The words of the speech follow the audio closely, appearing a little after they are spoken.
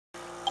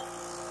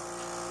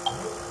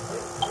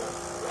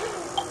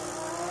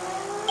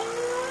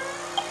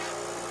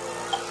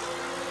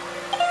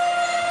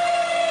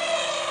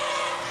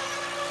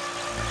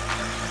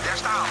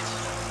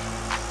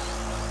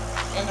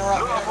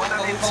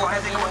2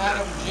 Adam,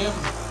 Sekunden. Jim,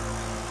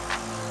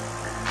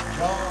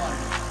 John,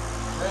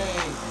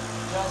 Ray,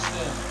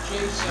 Justin,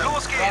 Jason,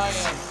 Los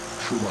geht's. Ryan.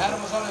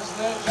 Adam was on his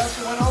leg.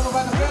 Justin went over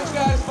by the fence,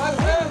 guys. By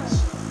the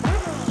fence.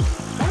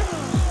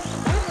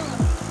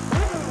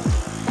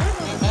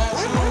 And Matt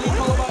slowly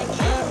followed by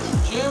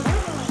Jim,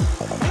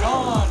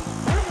 John,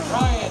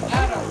 Ryan,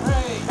 Adam,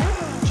 Ray,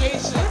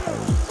 Jason.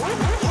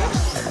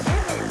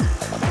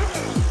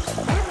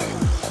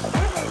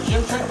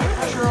 Jim trying to put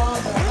pressure on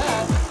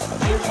Matt.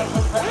 Jim trying to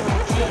put pressure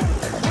on Jim.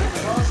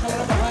 John's coming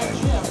up behind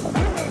Jim.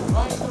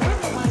 Ryan's coming up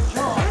behind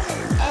John.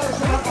 Adam's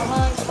coming up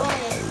behind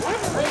Ryan.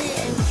 Ray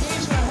and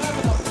Jason are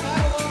having a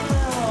battle on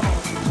their own.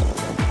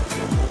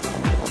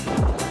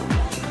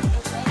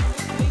 Just having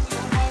this lazy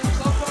one by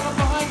himself coming up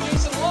behind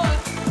Jason Lunt.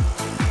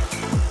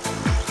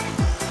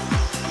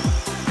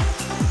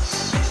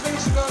 6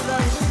 minutes to go,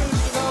 guys. 6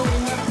 minutes to go. We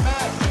have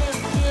Matt, Jim,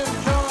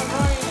 John,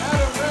 Ryan,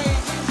 Adam, Ray,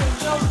 Jason,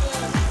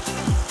 Justin.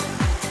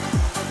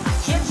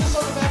 Jim's just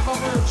on the back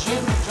bumper.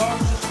 Jim and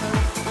John's just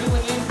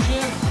reeling in.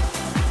 Jim,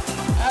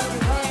 Adam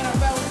and Ryan are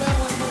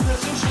battling for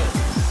position.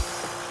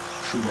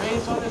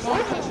 Ray's on his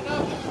own catching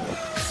up.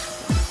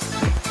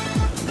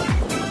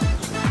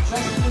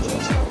 Justin and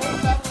Jason are both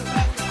battling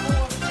back and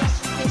forth.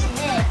 Justin gets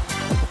ahead.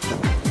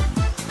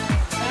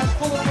 Matt's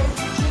pulling away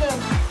from Jim.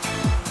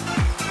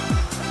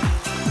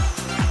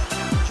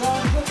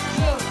 John hits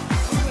Jim.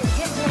 Looks like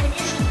Jim's having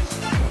issues.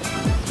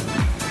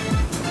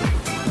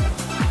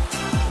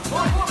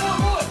 Pull it.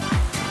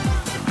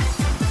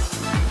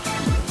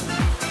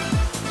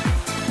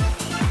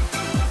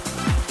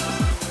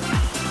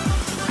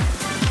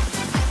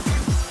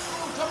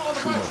 Coming on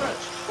the right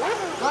stretch.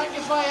 Ryan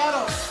gets by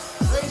Adam.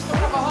 Ray's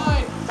coming up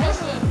behind.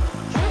 Justin,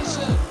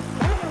 Jason.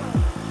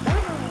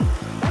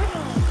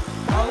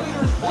 Our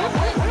leader is pulling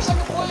away from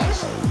second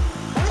place.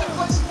 Second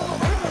place is pulling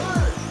away from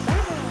third.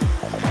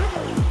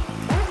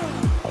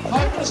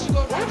 5 minutes to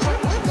go. 7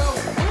 minutes to go.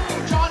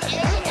 John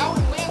has it out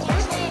and lands on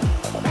his land.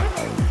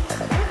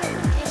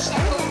 Jim's got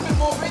a little bit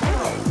more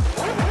vigor.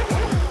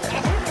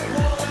 That's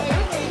pulling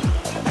away.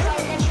 Jim's trying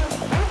to catch him.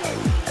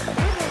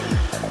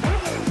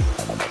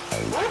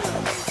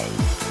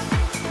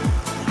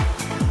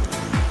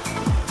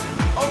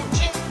 Oh,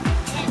 Jim,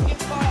 Matt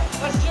gets by.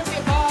 Let's Jim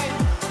get by.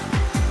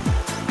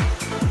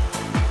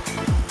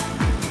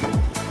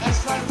 Matt's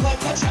trying to play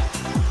catch up.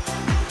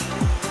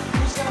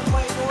 Who's gonna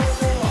play door to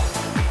door?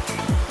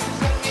 Who's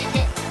gonna make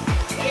it?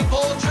 They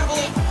pull and dribble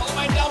it. All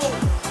my double.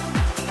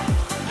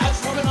 Matt's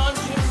rubbing on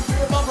Jim's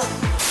rear bumper.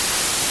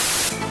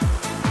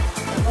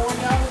 They're going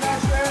down the back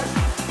stairs.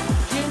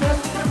 Jim has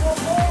a little bit more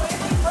pull. And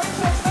he breaks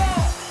up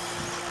Matt.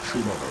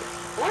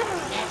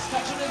 Matt's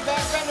touching his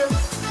back fender.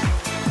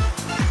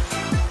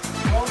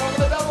 Going over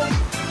the doubles.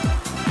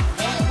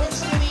 Matt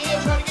whips it in the air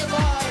trying to get by.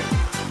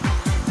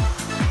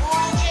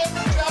 Oh, Jim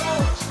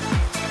doubles.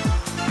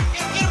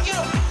 Get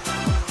him.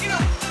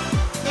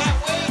 Matt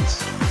waits.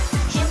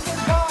 Jim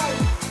gets by.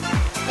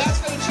 Matt's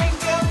going to chase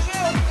down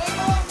Jim. They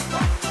won.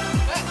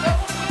 Matt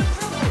double, Jim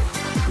triple.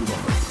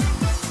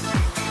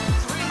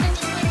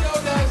 3:53 to go,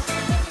 guys.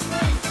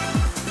 3:53.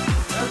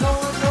 They're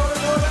going door to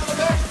door down the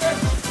back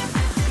stretch.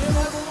 Jim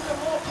has a little bit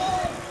more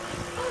pull.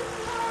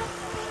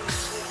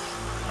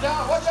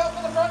 Now, watch out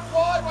for the front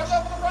quad. Watch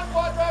out for the front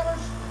quad,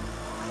 drivers.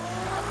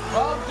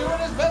 Rob doing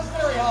his best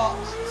Mary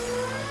Hops.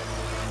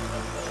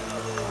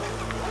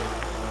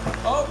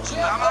 Oh, Jim.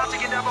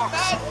 Dramatik in der Box.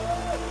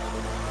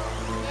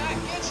 Matt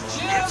gets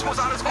Jim. Jetzt muss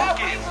alles gut Matt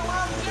gehen. waits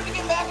around Jim to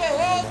get back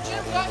ahead.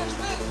 Jim got his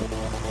spin.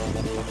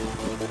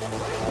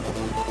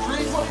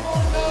 3:24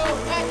 to go.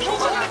 Matt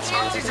keeps on it.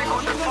 20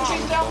 Sekunden Jim's gonna vor.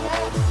 chase down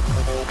Matt.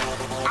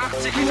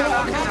 80 Liter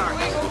Matt nachgetankt.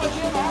 waits over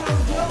Jim. Adam,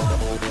 John,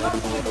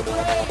 Justin,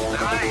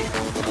 Ray.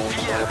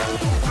 3,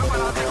 4,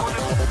 5,5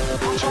 Sekunden.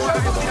 Und schon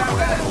ist wieder am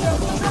Rennen.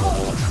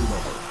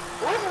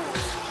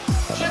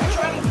 Jim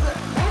trying to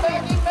pull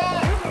back in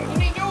Matt. Can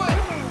he do it?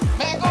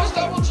 Matt goes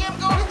double. Jim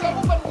goes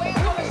double, but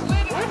lands on his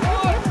lid and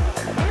one.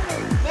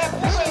 Matt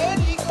pulls ahead.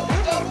 He goes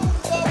double.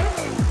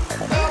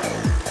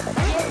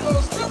 Jim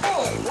goes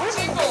triple,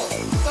 single,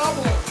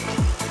 double.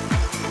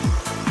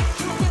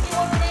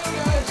 2:51 remaining,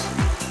 guys.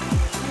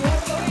 We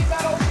have the lead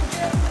battle for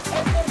Jim.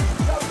 Edmund,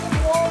 Justin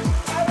Ward,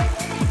 Adam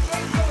Libby,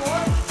 Jason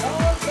Hunt,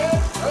 John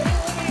Beth, Ray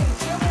Libby, and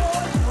Jim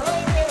Ward, and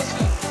Ryan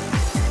Madison.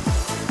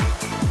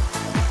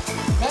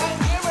 Matt and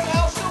Jim are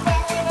now still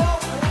battling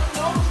out.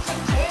 Nose to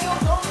tail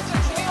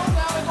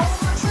now. They're going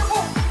for a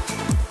triple.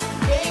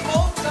 They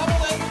both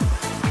double it.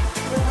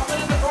 They're coming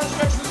in the front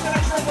stretch. Who's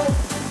gonna triple?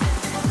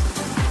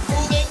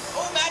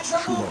 Matt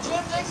triple.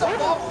 Jim takes a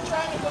bubble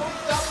trying to go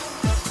double.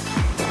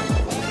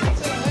 Matt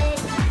gets ahead.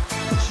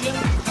 Jim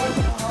is close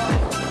behind.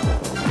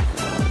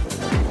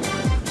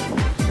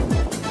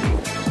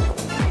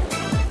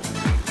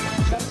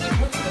 Justin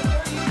puts it in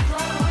there. He's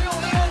trying to reel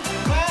in.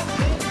 Matt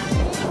and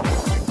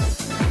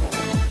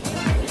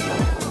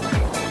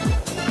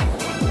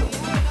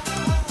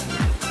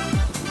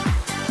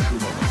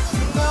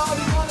No,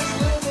 he's on his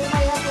lid. They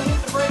might have to hit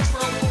the brakes for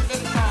a little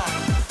bit of time.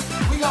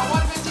 We got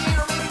 158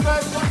 remaining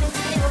drivers,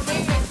 158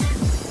 remaining.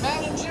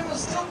 Matt and Jim are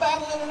still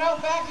battling it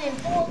out back and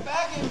forth.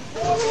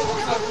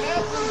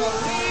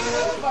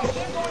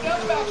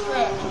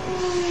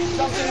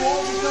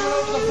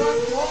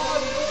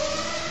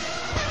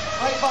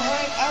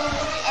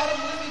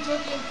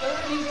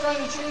 Libby's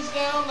trying to chase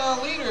down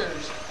the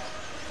leaders.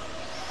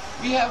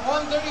 We have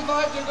 135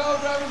 to go,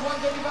 drivers,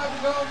 135 to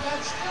go.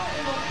 Matt's still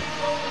in the lead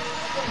over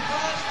the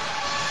front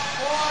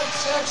quad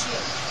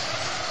section.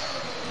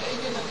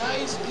 Taking a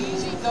nice,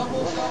 easy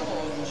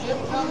double-double.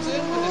 Jim comes in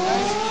with a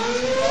nice,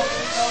 easy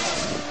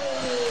double-double.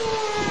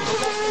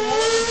 Justin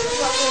Ward is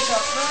up with a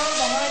crown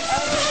behind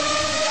Adam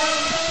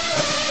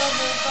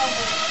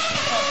double-double.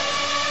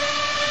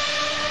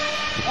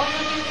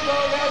 150 to go,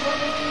 guys,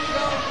 150 to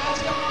go.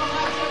 Matt's coming on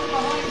lap second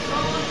behind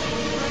Sean.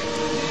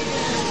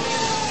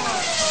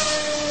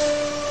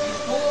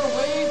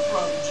 Away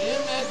from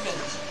Jim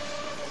Edmonds,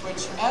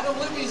 which Adam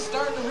Libby's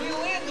starting to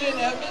reel in Jim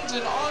Edmonds,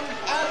 and on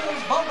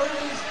Adam's bumper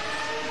is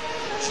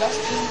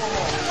Justin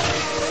Ward.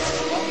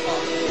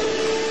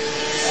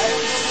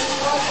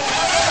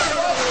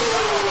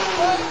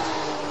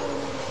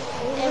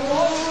 And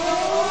Ward's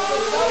still on the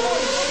double.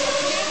 He's going to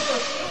begin for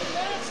a few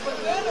minutes, but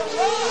then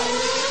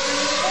arrives.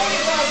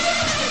 45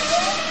 seconds to go,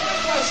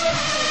 45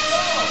 seconds to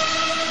go.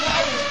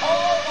 Matt is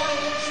all by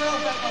himself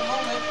at the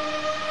moment.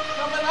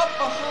 Coming up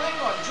behind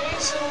on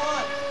Jason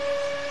Hunt.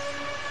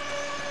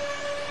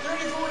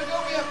 34 to go.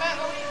 We have Matt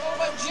leading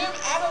over Jim,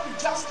 Adam,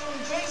 Justin,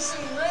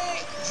 Jason,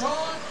 Ray,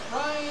 John,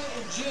 Ryan,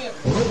 and Jim.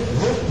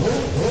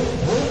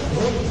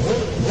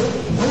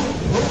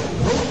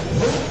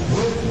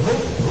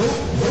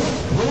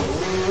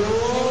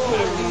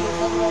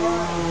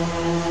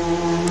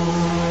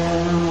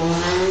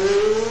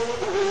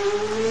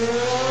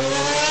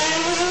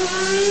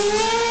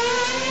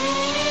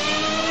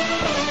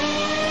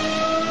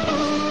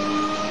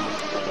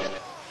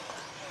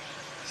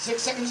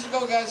 Seconds to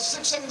go, guys.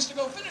 6 seconds to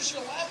go. Finish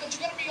your lap, but you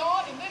got to be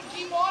on and then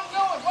keep on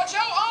going. Watch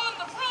out on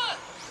the front.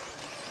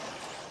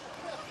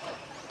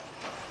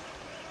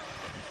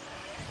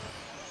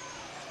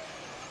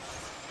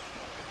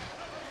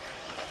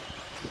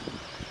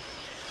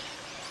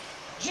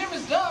 Jim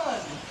is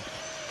done.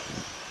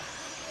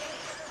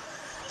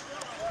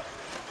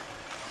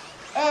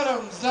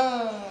 Adam's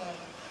done.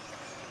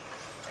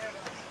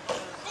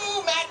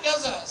 Ooh, Matt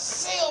does a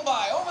sail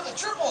by over the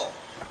triple.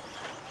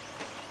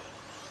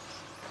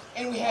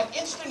 And we had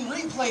instant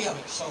replay of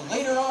it, so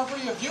later on for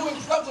your viewing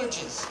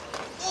privileges.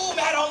 Ooh,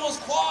 Matt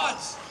almost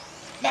quads.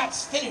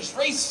 Matt's finished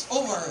race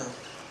over.